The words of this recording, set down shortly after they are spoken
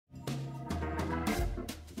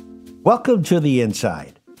Welcome to The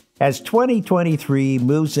Inside. As 2023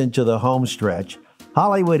 moves into the home stretch,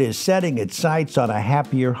 Hollywood is setting its sights on a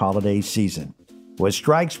happier holiday season. With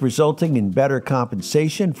strikes resulting in better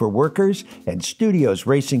compensation for workers and studios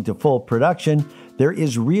racing to full production, there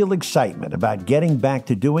is real excitement about getting back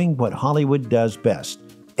to doing what Hollywood does best,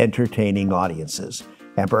 entertaining audiences.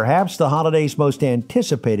 And perhaps the holiday's most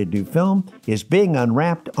anticipated new film is being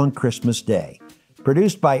unwrapped on Christmas Day.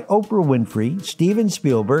 Produced by Oprah Winfrey, Steven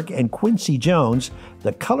Spielberg, and Quincy Jones,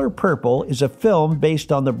 The Color Purple is a film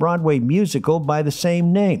based on the Broadway musical by the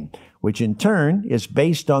same name, which in turn is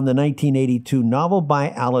based on the 1982 novel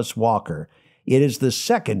by Alice Walker. It is the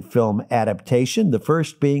second film adaptation, the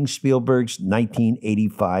first being Spielberg's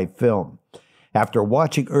 1985 film. After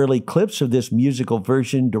watching early clips of this musical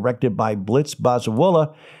version directed by Blitz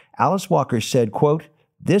Bazawula, Alice Walker said, quote,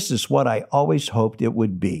 "This is what I always hoped it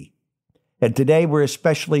would be." And today we're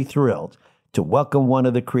especially thrilled to welcome one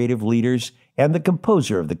of the creative leaders and the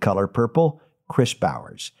composer of The Color Purple, Kris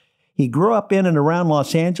Bowers. He grew up in and around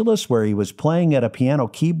Los Angeles, where he was playing at a piano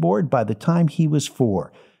keyboard by the time he was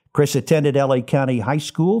 4. Kris attended LA County High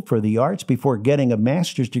School for the Arts before getting a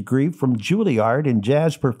master's degree from Juilliard in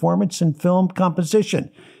jazz performance and film composition.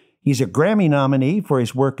 He's a Grammy nominee for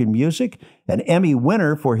his work in music, an Emmy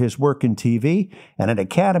winner for his work in TV, and an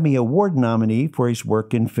Academy Award nominee for his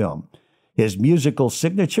work in film. His musical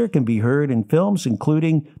signature can be heard in films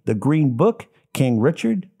including The Green Book, King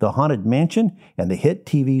Richard, The Haunted Mansion, and the hit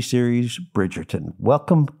TV series Bridgerton.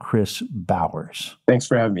 Welcome, Kris Bowers. Thanks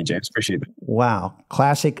for having me, James. Appreciate it. Wow.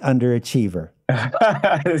 Classic underachiever.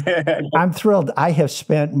 I'm thrilled. I have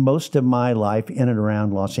spent most of my life in and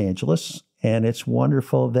around Los Angeles, and it's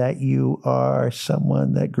wonderful that you are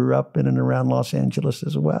someone that grew up in and around Los Angeles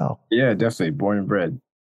as well. Yeah, definitely. Born and bred.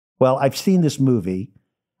 Well, I've seen this movie.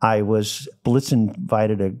 Blitz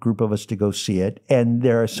invited a group of us to go see it, and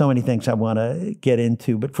there are so many things I want to get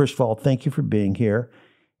into. But first of all, thank you for being here.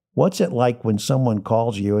 What's it like when someone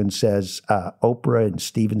calls you and says, Oprah and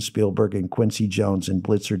Steven Spielberg and Quincy Jones and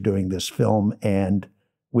Blitz are doing this film, and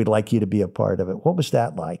we'd like you to be a part of it? What was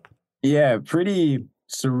that like? Yeah, pretty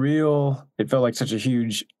surreal. It felt like such a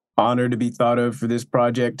huge honor to be thought of for this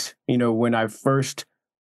project. You know, when I first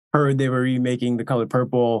heard they were remaking The Color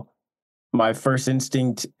Purple, my first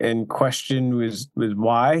instinct and question was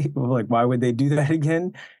why? Like, why would they do that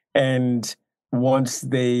again? And once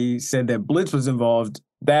they said that Blitz was involved,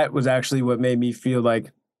 that was actually what made me feel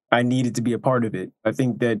like I needed to be a part of it. I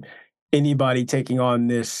think that anybody taking on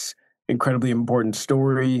this incredibly important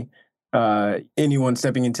story, anyone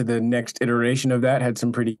stepping into the next iteration of that had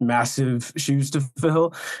some pretty massive shoes to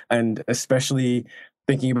fill, and especially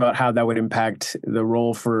thinking about how that would impact the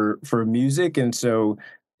role for music. And so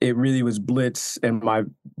it really was Blitz and my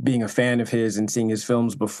being a fan of his and seeing his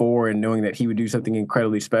films before and knowing that he would do something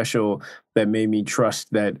incredibly special that made me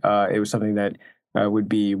trust that it was something that would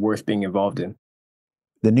be worth being involved in.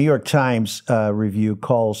 The New York Times review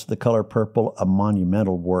calls The Color Purple a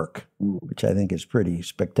monumental work, which I think is pretty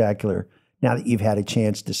spectacular. Now that you've had a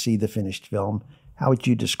chance to see the finished film, how would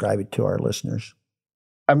you describe it to our listeners?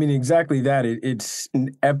 I mean, exactly that. It's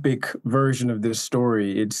an epic version of this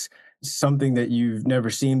story. It's something that you've never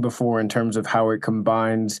seen before in terms of how it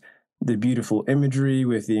combines the beautiful imagery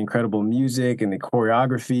with the incredible music and the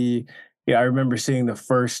choreography. Yeah, I remember seeing the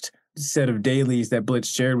first set of dailies that Blitz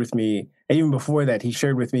shared with me. And even before that, he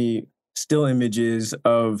shared with me still images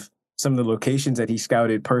of some of the locations that he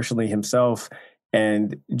scouted personally himself.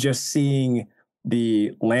 And just seeing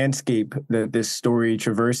the landscape that this story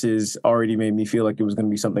traverses already made me feel like it was going to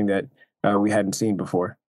be something that we hadn't seen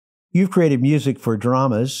before. You've created music for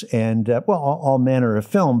dramas and, all manner of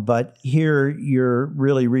film, but here you're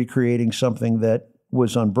really recreating something that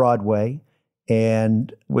was on Broadway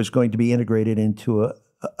and was going to be integrated into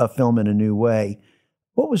a film in a new way.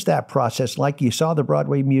 What was that process like? You saw the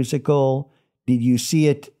Broadway musical. Did you see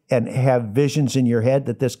it and have visions in your head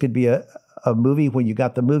that this could be a movie? When you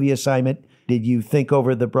got the movie assignment, did you think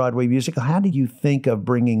over the Broadway musical? How did you think of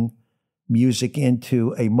bringing music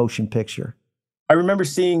into a motion picture? I remember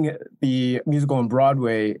seeing the musical on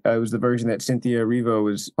Broadway. It was the version that Cynthia Erivo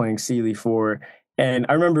was playing Celie for. And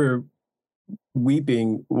I remember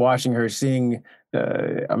weeping watching her sing.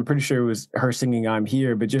 I'm pretty sure it was her singing I'm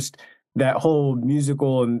Here, but just that whole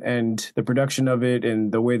musical and the production of it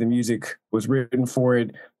and the way the music was written for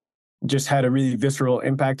it just had a really visceral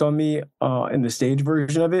impact on me in the stage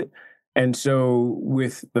version of it. And so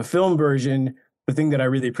with the film version, the thing that I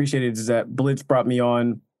really appreciated is that Blitz brought me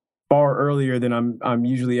on far earlier than I'm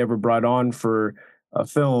usually ever brought on for a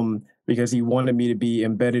film, because he wanted me to be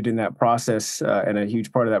embedded in that process and a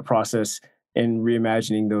huge part of that process in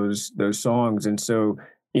reimagining those songs. And so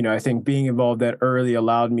I think being involved that early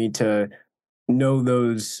allowed me to know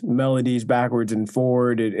those melodies backwards and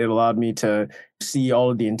forward. It allowed me to see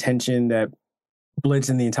all of the intention that Blitz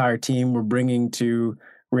and the entire team were bringing to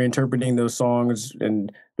reinterpreting those songs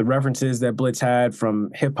and the references that Blitz had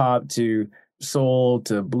from hip hop to soul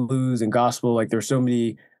to blues and gospel. Like there's so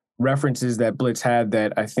many references that Blitz had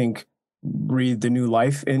that I think breathed a new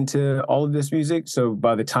life into all of this music. So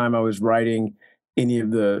by the time I was writing any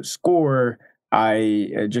of the score,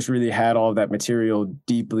 I just really had all of that material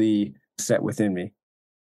deeply set within me.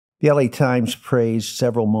 The LA Times praised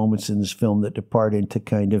several moments in this film that depart into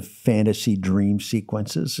kind of fantasy dream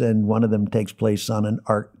sequences, and one of them takes place on an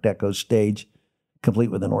Art Deco stage,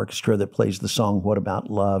 complete with an orchestra that plays the song What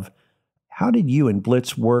About Love? How did you and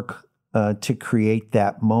Blitz work to create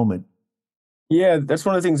that moment? Yeah, that's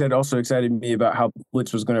one of the things that also excited me about how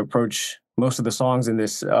Blitz was going to approach most of the songs in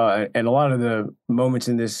this, and a lot of the moments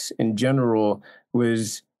in this in general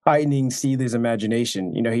was heightening Seeley's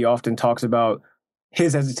imagination. He often talks about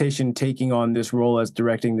his hesitation taking on this role as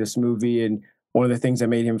directing this movie, and one of the things that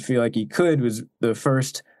made him feel like he could was the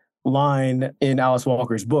first line in Alice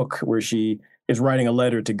Walker's book where she is writing a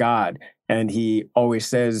letter to God, and he always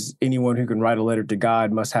says anyone who can write a letter to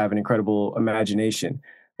God must have an incredible imagination.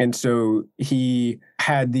 And so he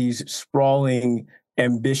had these sprawling,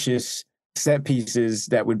 ambitious set pieces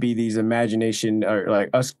that would be these imagination, or like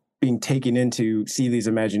us being taken into Seeley's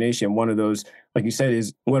imagination. One of those, like you said,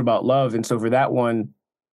 is What About Love? And so for that one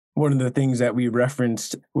of the things that we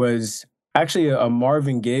referenced was actually a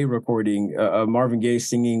Marvin Gaye recording, a Marvin Gaye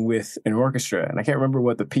singing with an orchestra. And I can't remember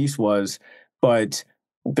what the piece was, but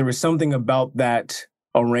there was something about that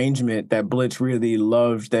arrangement that Blitz really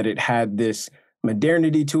loved, that it had this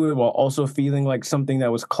modernity to it while also feeling like something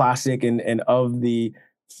that was classic and of the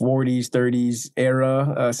 40s, 30s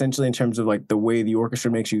era, essentially, in terms of like the way the orchestra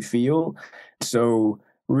makes you feel. So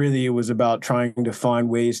really it was about trying to find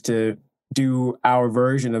ways to do our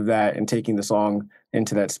version of that and taking the song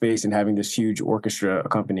into that space and having this huge orchestra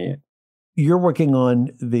accompany it. You're working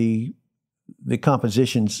on the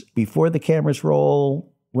compositions before the cameras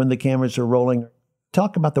roll, when the cameras are rolling.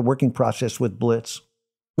 Talk about the working process with Blitz.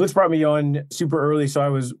 Blitz brought me on super early, so I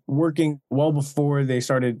was working well before they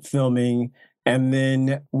started filming. And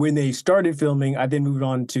then when they started filming, I then moved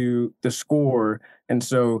on to the score. And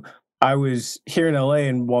so I was here in LA,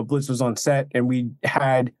 and while Blitz was on set, and we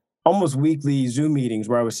had almost weekly Zoom meetings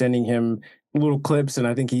where I was sending him little clips, and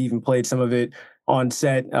I think he even played some of it on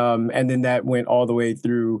set. And then that went all the way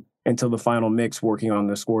through until the final mix, working on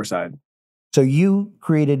the score side. So you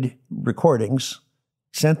created recordings,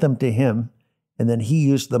 sent them to him, and then he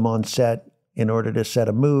used them on set in order to set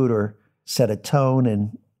a mood or set a tone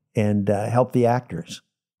and help the actors.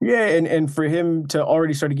 Yeah, and for him to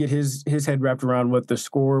already start to get his head wrapped around what the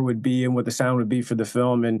score would be and what the sound would be for the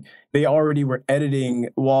film, and they already were editing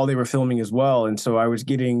while they were filming as well, and so I was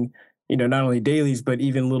getting not only dailies but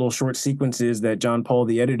even little short sequences that John Paul,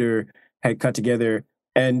 the editor, had cut together.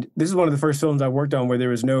 And this is one of the first films I worked on where there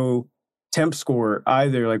was no temp score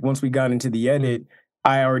either. Like once we got into the edit,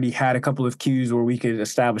 I already had a couple of cues where we could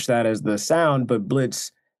establish that as the sound, but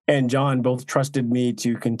Blitz and John both trusted me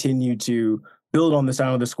to continue to build on the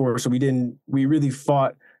sound of the score. So we really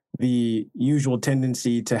fought the usual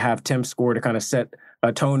tendency to have temp score to kind of set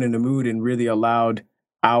a tone and a mood, and really allowed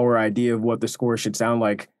our idea of what the score should sound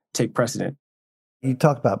like take precedent. You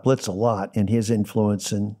talk about Blitz a lot and his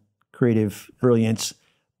influence and creative brilliance,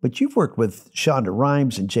 but you've worked with Shonda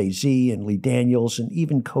Rhimes and Jay-Z and Lee Daniels and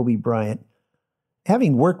even Kobe Bryant.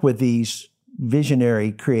 Having worked with these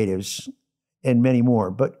visionary creatives and many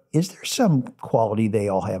more, but is there some quality they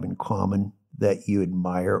all have in common that you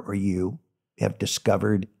admire or you have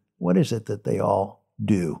discovered? What is it that they all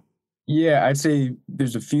do? Yeah, I'd say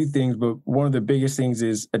there's a few things, but one of the biggest things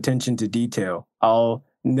is attention to detail. I'll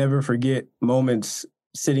never forget moments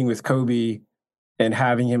sitting with Kobe and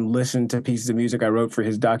having him listen to pieces of music I wrote for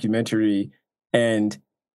his documentary, and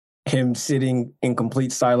him sitting in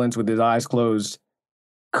complete silence with his eyes closed,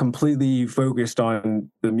 completely focused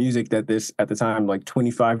on the music that this, at the time, like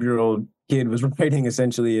 25-year-old kid was writing,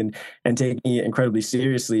 essentially, and taking it incredibly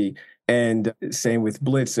seriously. And same with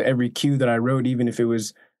Blitz. Every cue that I wrote, even if it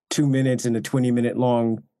was 2 minutes in a 20-minute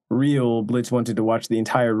long reel, Blitz wanted to watch the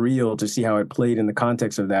entire reel to see how it played in the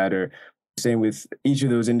context of that. Or same with each of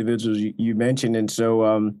those individuals you mentioned. And so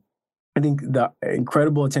I think the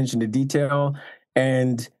incredible attention to detail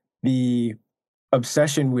and the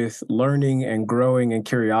obsession with learning and growing and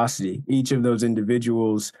curiosity. Each of those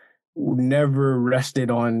individuals never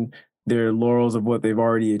rested on their laurels of what they've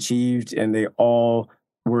already achieved, and they all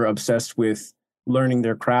were obsessed with learning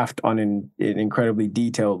their craft on an incredibly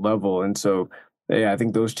detailed level. And so yeah, I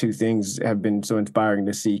think those two things have been so inspiring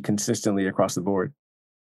to see consistently across the board.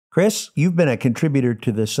 Kris, you've been a contributor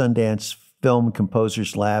to the Sundance Film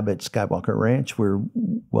Composers Lab at Skywalker Ranch. We're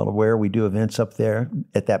well aware we do events up there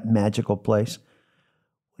at that magical place.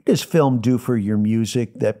 What does film do for your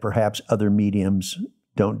music that perhaps other mediums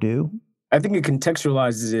don't do? I think it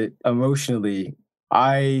contextualizes it emotionally.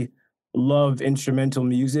 I love instrumental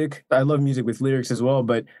music. I love music with lyrics as well,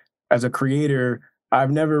 but as a creator,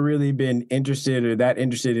 I've never really been interested or that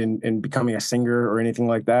interested in becoming a singer or anything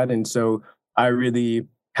like that. And so I really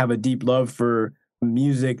have a deep love for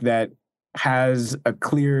music that has a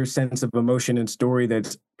clear sense of emotion and story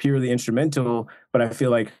that's purely instrumental, but I feel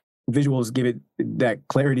like visuals give it that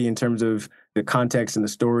clarity in terms of the context and the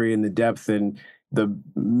story and the depth, and the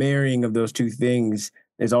marrying of those two things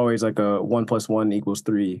is always like a 1+1 =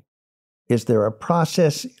 3. Is there a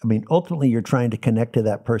process? I mean, ultimately, you're trying to connect to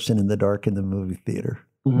that person in the dark in the movie theater,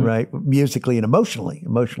 right? Musically and emotionally,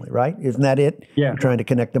 right? Isn't that it? Yeah. You're trying to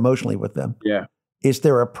connect emotionally with them. Yeah. Is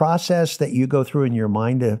there a process that you go through in your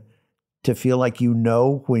mind to feel like you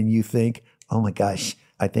know when you think, oh my gosh,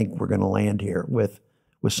 I think we're going to land here with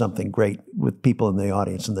something great with people in the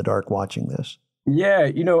audience in the dark watching this?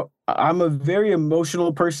 Yeah, I'm a very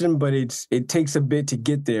emotional person, but it takes a bit to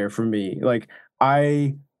get there for me. Like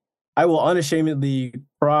I will unashamedly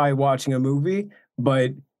cry watching a movie,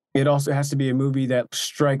 but it also has to be a movie that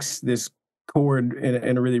strikes this chord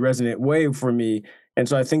in a really resonant way for me. And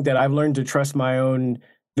so I think that I've learned to trust my own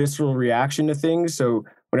visceral reaction to things. So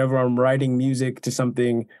whenever I'm writing music to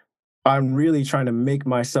something, I'm really trying to make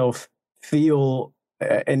myself feel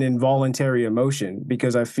an involuntary emotion,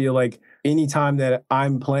 because I feel like anytime that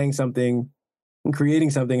I'm playing something and creating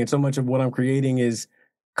something, and so much of what I'm creating is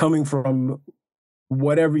coming from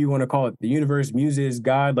whatever you want to call it, the universe, muses,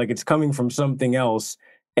 God, like it's coming from something else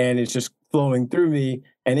and it's just flowing through me.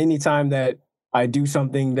 And anytime that I do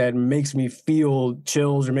something that makes me feel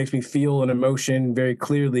chills or makes me feel an emotion very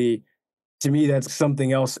clearly, to me, that's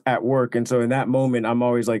something else at work. And so in that moment, I'm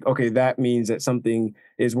always like, okay, that means that something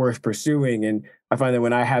is worth pursuing. And I find that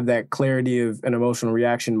when I have that clarity of an emotional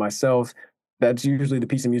reaction myself, that's usually the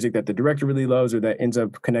piece of music that the director really loves or that ends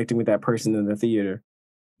up connecting with that person in the theater.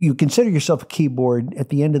 You consider yourself a keyboard. At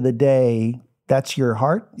the end of the day, that's your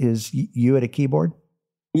heart, is you at a keyboard?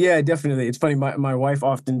 Yeah, definitely. It's funny. My wife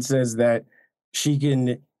often says that she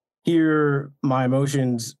can hear my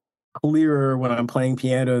emotions clearer when I'm playing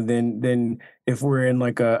piano than if we're in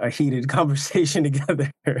like a heated conversation together.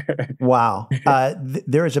 Wow.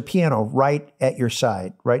 There is a piano right at your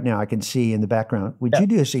side right now. I can see in the background. Would you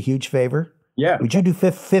do us a huge favor? Yeah. Would you do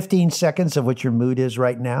 15 seconds of what your mood is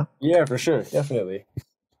right now? Yeah, for sure. Definitely.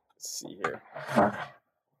 Let's see here.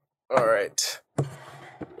 All right.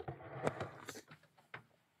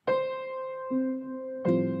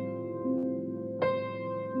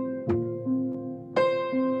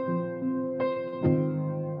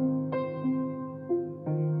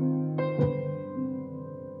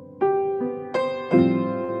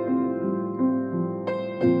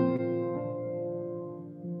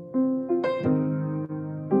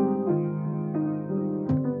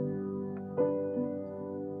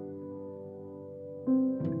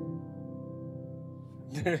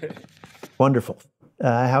 Wonderful.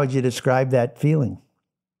 How would you describe that feeling?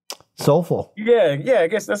 Soulful. Yeah, I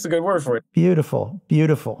guess that's a good word for it. Beautiful,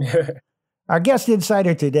 beautiful. Our guest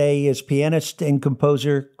insider today is pianist and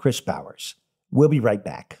composer Kris Bowers. We'll be right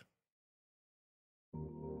back.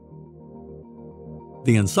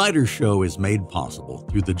 The Insider Show is made possible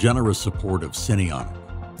through the generous support of Cineonic,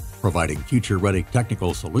 providing future-ready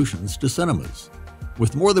technical solutions to cinemas.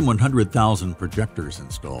 With more than 100,000 projectors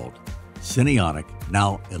installed, Cineonic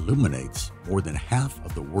now illuminates more than half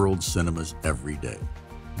of the world's cinemas every day.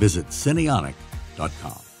 Visit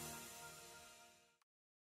cineonic.com.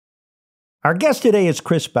 Our guest today is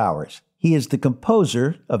Kris Bowers. He is the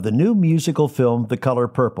composer of the new musical film The Color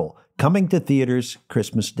Purple, coming to theaters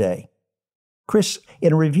Christmas Day. Kris,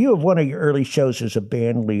 in a review of one of your early shows as a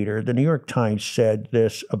band leader, the New York Times said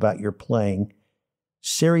this about your playing: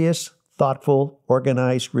 serious, thoughtful,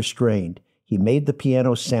 organized, restrained. He made the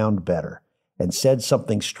piano sound better and said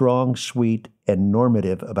something strong, sweet, and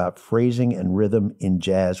normative about phrasing and rhythm in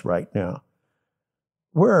jazz right now.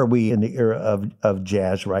 Where are we in the era of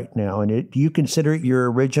jazz right now? And do you consider it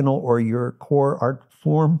your original or your core art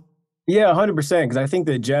form? Yeah, 100%. Because I think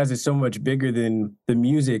that jazz is so much bigger than the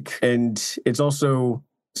music, and it's also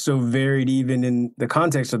so varied even in the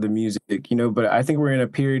context of the music, But I think we're in a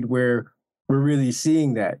period where we're really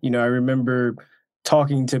seeing that. I remember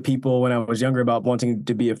talking to people when I was younger about wanting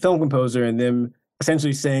to be a film composer, and them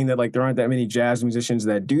essentially saying that like there aren't that many jazz musicians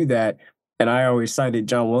that do that. And I always cited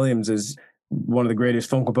John Williams as one of the greatest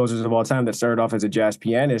film composers of all time that started off as a jazz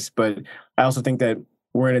pianist. But I also think that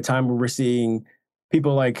we're in a time where we're seeing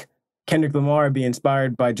people like Kendrick Lamar be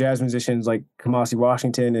inspired by jazz musicians like Kamasi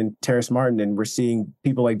Washington and Terrace Martin. And we're seeing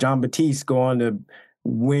people like John Batiste go on to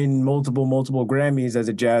win multiple Grammys as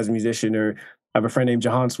a jazz musician. Or I have a friend named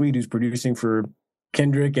Jahan Sweet who's producing for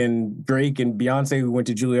Kendrick and Drake and Beyonce, who went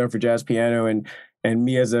to Juilliard for jazz piano. And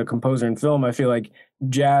me as a composer in film, I feel like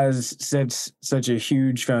jazz sets such a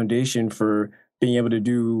huge foundation for being able to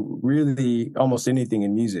do really almost anything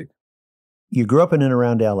in music. You grew up in and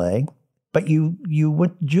around LA, but you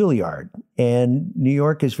went to Juilliard, and New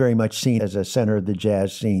York is very much seen as a center of the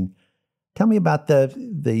jazz scene. Tell me about the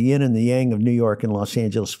yin and the yang of New York and Los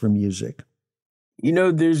Angeles for music. You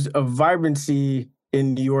know, there's a vibrancy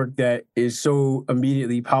in New York that is so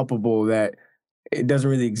immediately palpable that it doesn't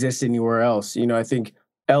really exist anywhere else. You know, I think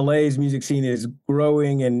LA's music scene is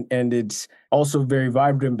growing and it's also very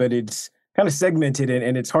vibrant, but it's kind of segmented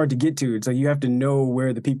and it's hard to get to. It's like you have to know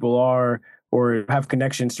where the people are or have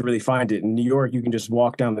connections to really find it. In New York, you can just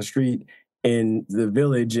walk down the street in the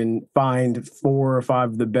Village and find 4 or 5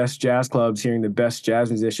 of the best jazz clubs, hearing the best jazz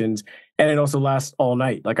musicians. And it also lasts all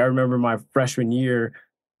night. Like I remember my freshman year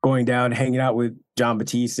going down, hanging out with John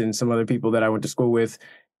Batiste and some other people that I went to school with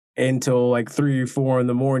until like 3 or 4 in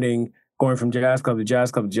the morning, going from jazz club to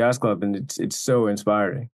jazz club to jazz club. And it's so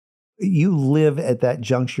inspiring. You live at that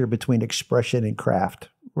juncture between expression and craft,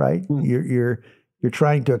 right? You're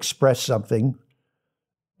trying to express something,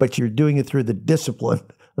 but you're doing it through the discipline,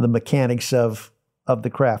 the mechanics of the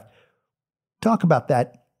craft. Talk about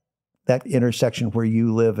that intersection where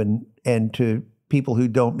you live and to people who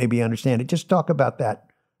don't maybe understand it. Just talk about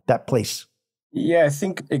that place. Yeah, I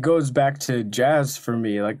think it goes back to jazz for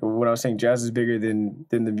me. Like what I was saying, jazz is bigger than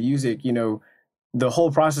the music. You know, the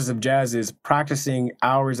whole process of jazz is practicing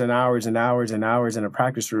hours and hours and hours and hours in a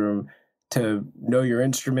practice room to know your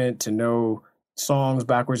instrument, to know songs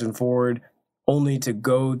backwards and forward, only to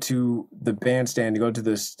go to the bandstand, to go to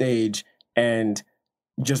the stage and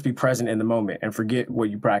just be present in the moment and forget what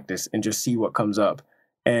you practice and just see what comes up.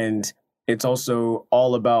 And it's also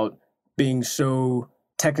all about being so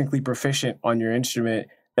technically proficient on your instrument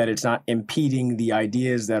that it's not impeding the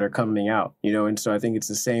ideas that are coming out, you know? And so I think it's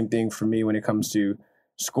the same thing for me when it comes to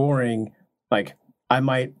scoring. Like I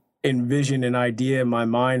might envision an idea in my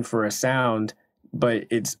mind for a sound, but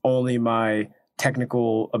it's only my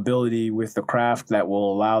technical ability with the craft that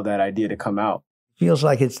will allow that idea to come out. Feels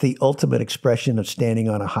like it's the ultimate expression of standing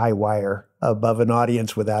on a high wire above an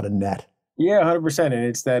audience without a net. Yeah, 100%. And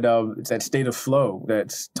it's that state of flow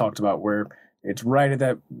that's talked about, where it's right at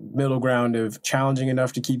that middle ground of challenging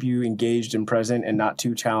enough to keep you engaged and present and not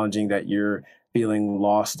too challenging that you're feeling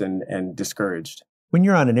lost and discouraged. When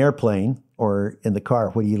you're on an airplane or in the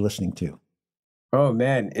car, what are you listening to? Oh,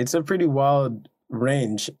 man, it's a pretty wild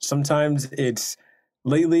range. Sometimes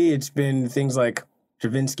lately it's been things like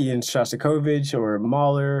Stravinsky and Shostakovich or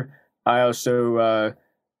Mahler. I also,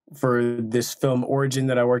 for this film Origin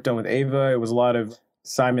that I worked on with Ava, it was a lot of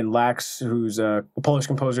Simon Lax, who's a Polish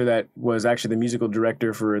composer that was actually the musical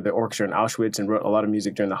director for the orchestra in Auschwitz and wrote a lot of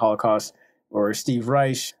music during the Holocaust, or Steve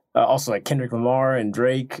Reich, also like Kendrick Lamar and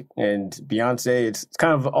Drake and Beyonce. It's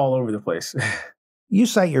kind of all over the place. You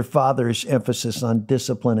cite your father's emphasis on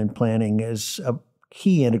discipline and planning as a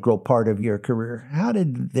key integral part of your career. How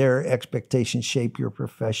did their expectations shape your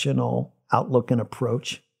professional outlook and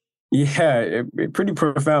approach? Yeah, in pretty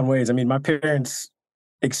profound ways. I mean, my parents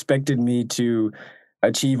expected me to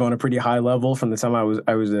achieve on a pretty high level from the time I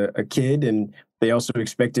was a kid, and they also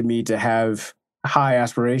expected me to have high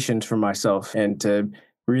aspirations for myself and to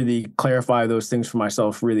really clarify those things for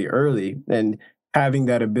myself really early. And having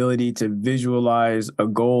that ability to visualize a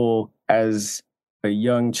goal as a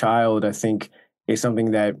young child, I think, is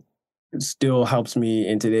something that still helps me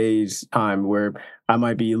in today's time, where I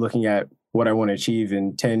might be looking at what I want to achieve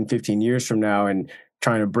in 10, 15 years from now and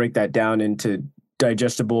trying to break that down into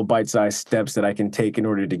digestible bite-sized steps that I can take in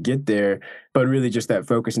order to get there, but really just that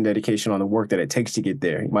focus and dedication on the work that it takes to get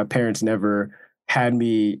there. My parents never had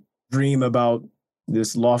me dream about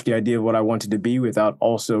this lofty idea of what I wanted to be without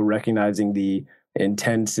also recognizing the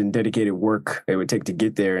intense and dedicated work it would take to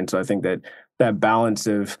get there. And so I think that balance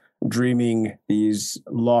of dreaming these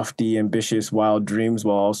lofty, ambitious, wild dreams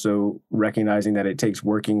while also recognizing that it takes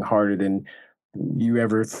working harder than you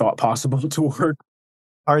ever thought possible to work.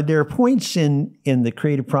 Are there points in the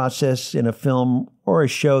creative process in a film or a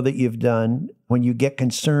show that you've done when you get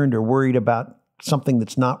concerned or worried about something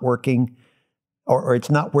that's not working or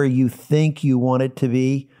it's not where you think you want it to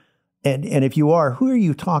be? And if you are, who are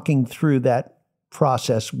you talking through that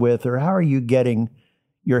process with, or how are you getting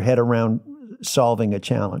your head around solving a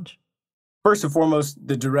challenge? First and foremost,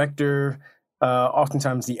 the director,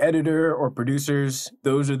 oftentimes the editor or producers,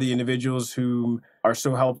 those are the individuals who are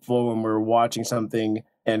so helpful when we're watching something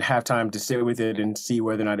and have time to sit with it and see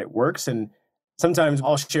whether or not it works. And sometimes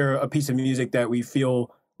I'll share a piece of music that we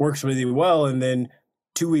feel works really well. And then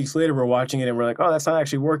 2 weeks later, we're watching it and we're like, oh, that's not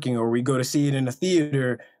actually working. Or we go to see it in a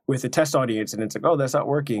theater with a test audience and it's like, oh, that's not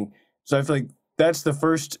working. So I feel like that's the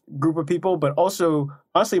first group of people. But also,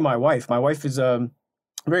 honestly, my wife. My wife is a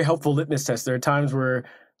very helpful litmus test. There are times where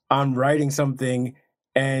I'm writing something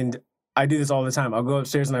and I do this all the time. I'll go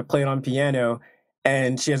upstairs and I play it on piano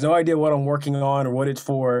and she has no idea what I'm working on or what it's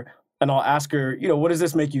for. And I'll ask her, what does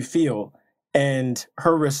this make you feel? And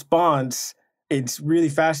her response, it's really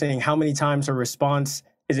fascinating how many times her response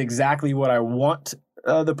is exactly what I want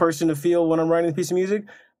the person to feel when I'm writing a piece of music.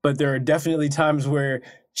 But there are definitely times where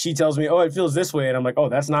she tells me, oh, it feels this way. And I'm like, oh,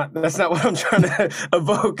 that's not what I'm trying to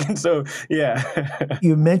evoke. And so, yeah.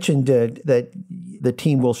 You mentioned that the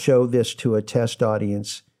team will show this to a test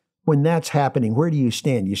audience. When that's happening, where do you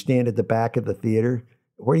stand? You stand at the back of the theater?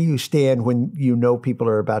 Where do you stand when you know people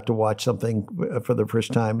are about to watch something for the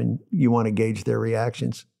first time and you want to gauge their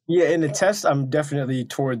reactions? Yeah, in the test, I'm definitely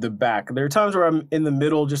toward the back. There are times where I'm in the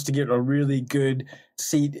middle just to get a really good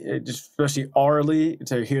seat, just especially aurally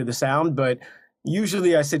to hear the sound. But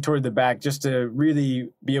usually I sit toward the back just to really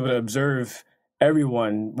be able to observe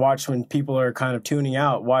everyone, watch when people are kind of tuning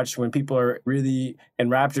out, watch when people are really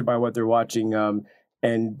enraptured by what they're watching,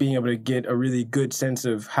 and being able to get a really good sense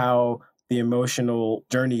of how the emotional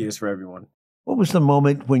journey is for everyone. What was the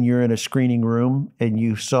moment when you're in a screening room and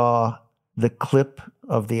you saw the clip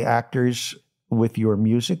of the actors with your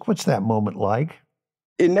music? What's that moment like?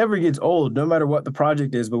 It never gets old, no matter what the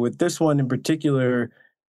project is. But with this one in particular,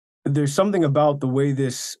 there's something about the way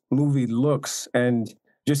this movie looks and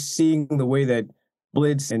just seeing the way that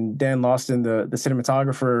Blitz and Dan Lawson, the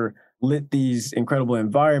cinematographer, lit these incredible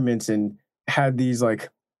environments and had these like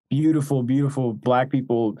beautiful, beautiful Black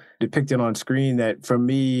people depicted on screen that for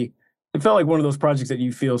me, it felt like one of those projects that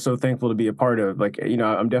you feel so thankful to be a part of. Like,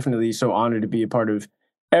 I'm definitely so honored to be a part of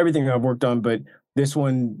everything I've worked on, but this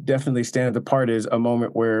one definitely stands apart as a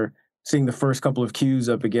moment where seeing the first couple of cues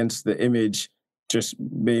up against the image just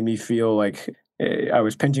made me feel like I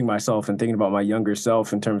was pinching myself and thinking about my younger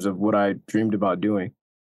self in terms of what I dreamed about doing.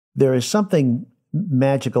 There is something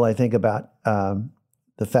magical, I think, about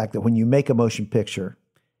the fact that when you make a motion picture,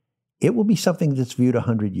 it will be something that's viewed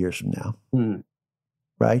 100 years from now,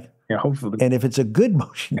 right? Yeah, hopefully. And if it's a good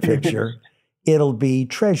motion picture, it'll be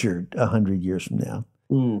treasured 100 years from now.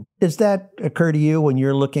 Does that occur to you when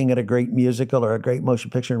you're looking at a great musical or a great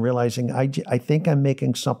motion picture and realizing, I think I'm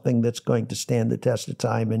making something that's going to stand the test of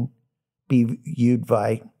time and be viewed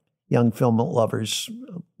by young film lovers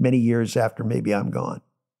many years after maybe I'm gone?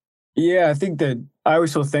 Yeah, I think that I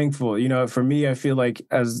was so thankful. For me, I feel like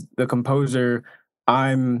as the composer,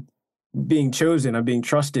 I'm being chosen, I'm being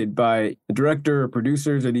trusted by the director or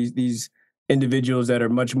producers or these individuals that are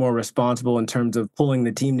much more responsible in terms of pulling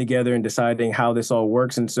the team together and deciding how this all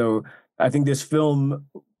works. And so I think this film,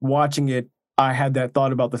 watching it, I had that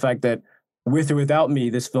thought about the fact that with or without me,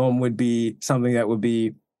 this film would be something that would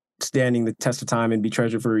be standing the test of time and be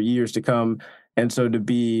treasured for years to come. And so to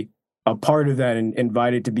be a part of that and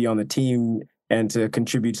invited to be on the team and to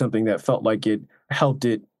contribute something that felt like it helped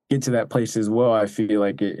it get to that place as well, I feel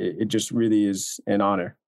like it just really is an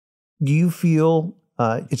honor. Do you feel,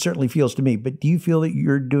 it certainly feels to me, but do you feel that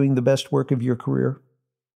you're doing the best work of your career?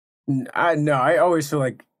 I always feel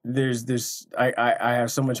like I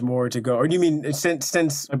have so much more to go. Or do you mean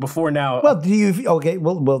since before now? Well,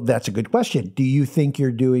 well, that's a good question. Do you think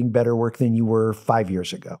you're doing better work than you were 5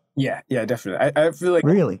 years ago? Yeah, definitely. I feel like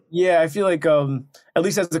really. Yeah, I feel like at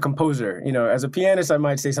least as a composer, as a pianist, I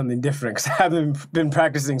might say something different because I haven't been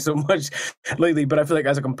practicing so much lately. But I feel like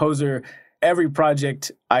as a composer, every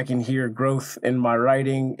project I can hear growth in my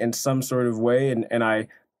writing in some sort of way, and I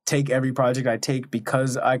take every project I take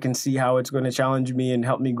because I can see how it's going to challenge me and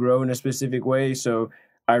help me grow in a specific way. So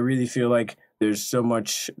I really feel like there's so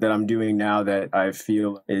much that I'm doing now that I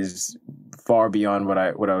feel is far beyond what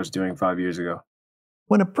I was doing 5 years ago.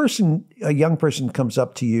 When a young person comes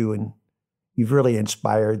up to you and you've really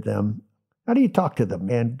inspired them, how do you talk to them?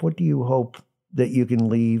 And what do you hope that you can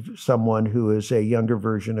leave someone who is a younger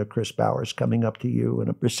version of Kris Bowers coming up to you in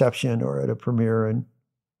a reception or at a premiere, and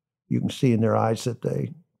you can see in their eyes that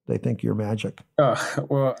they think you're magic?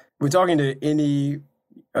 Well, we're talking to any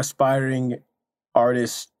aspiring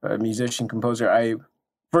artist, musician, composer. I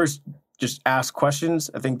first just ask questions.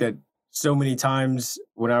 I think that so many times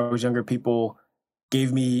when I was younger, people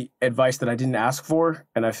gave me advice that I didn't ask for.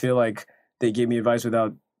 And I feel like they gave me advice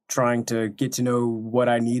without trying to get to know what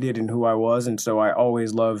I needed and who I was. And so I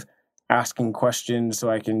always love asking questions so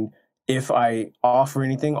I can, if I offer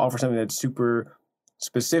anything, offer something that's super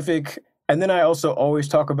specific. And then I also always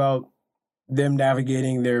talk about them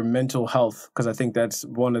navigating their mental health, because I think that's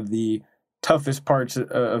one of the toughest parts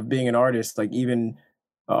of being an artist. Like even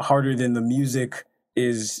harder than the music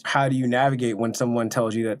is, how do you navigate when someone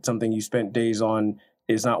tells you that something you spent days on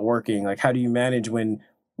is not working? Like, how do you manage when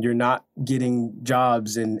you're not getting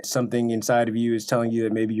jobs and something inside of you is telling you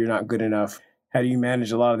that maybe you're not good enough? How do you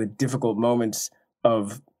manage a lot of the difficult moments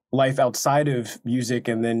of life outside of music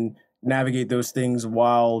and then navigate those things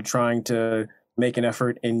while trying to make an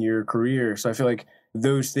effort in your career? So I feel like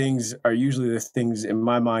those things are usually the things in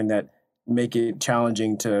my mind that make it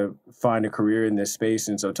challenging to find a career in this space.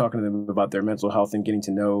 And so talking to them about their mental health and getting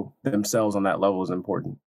to know themselves on that level is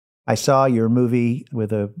important. I saw your movie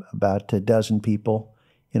with about a dozen people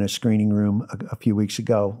in a screening room a few weeks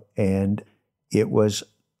ago, and it was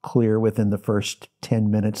clear within the first 10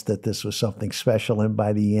 minutes that this was something special. And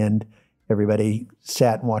by the end, everybody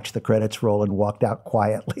sat and watched the credits roll and walked out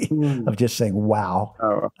quietly of just saying,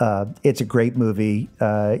 wow. It's a great movie.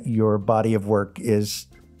 Your body of work is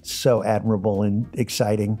so admirable and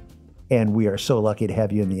exciting. And we are so lucky to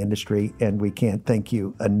have you in the industry. And we can't thank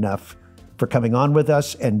you enough for coming on with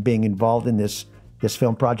us and being involved in this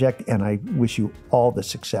film project. And I wish you all the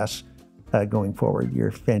success going forward.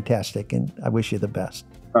 You're fantastic, and I wish you the best.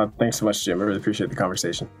 Thanks so much, Jim. I really appreciate the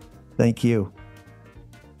conversation. Thank you.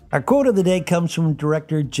 Our quote of the day comes from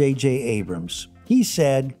director J.J. Abrams. He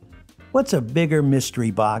said, "What's a bigger mystery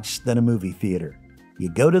box than a movie theater? You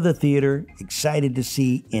go to the theater excited to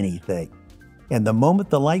see anything. And the moment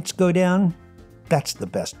the lights go down, that's the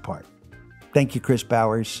best part." Thank you, Kris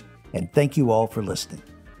Bowers, and thank you all for listening.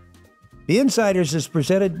 The Insiders is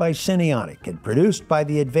presented by Cineonic and produced by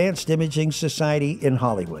the Advanced Imaging Society in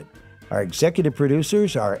Hollywood. Our executive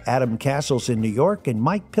producers are Adam Castles in New York and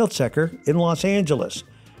Mike Piltzecker in Los Angeles.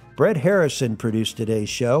 Brett Harrison produced today's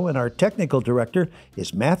show, and our technical director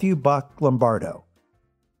is Matthew Bach-Lombardo.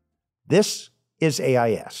 This is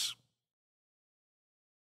AIS.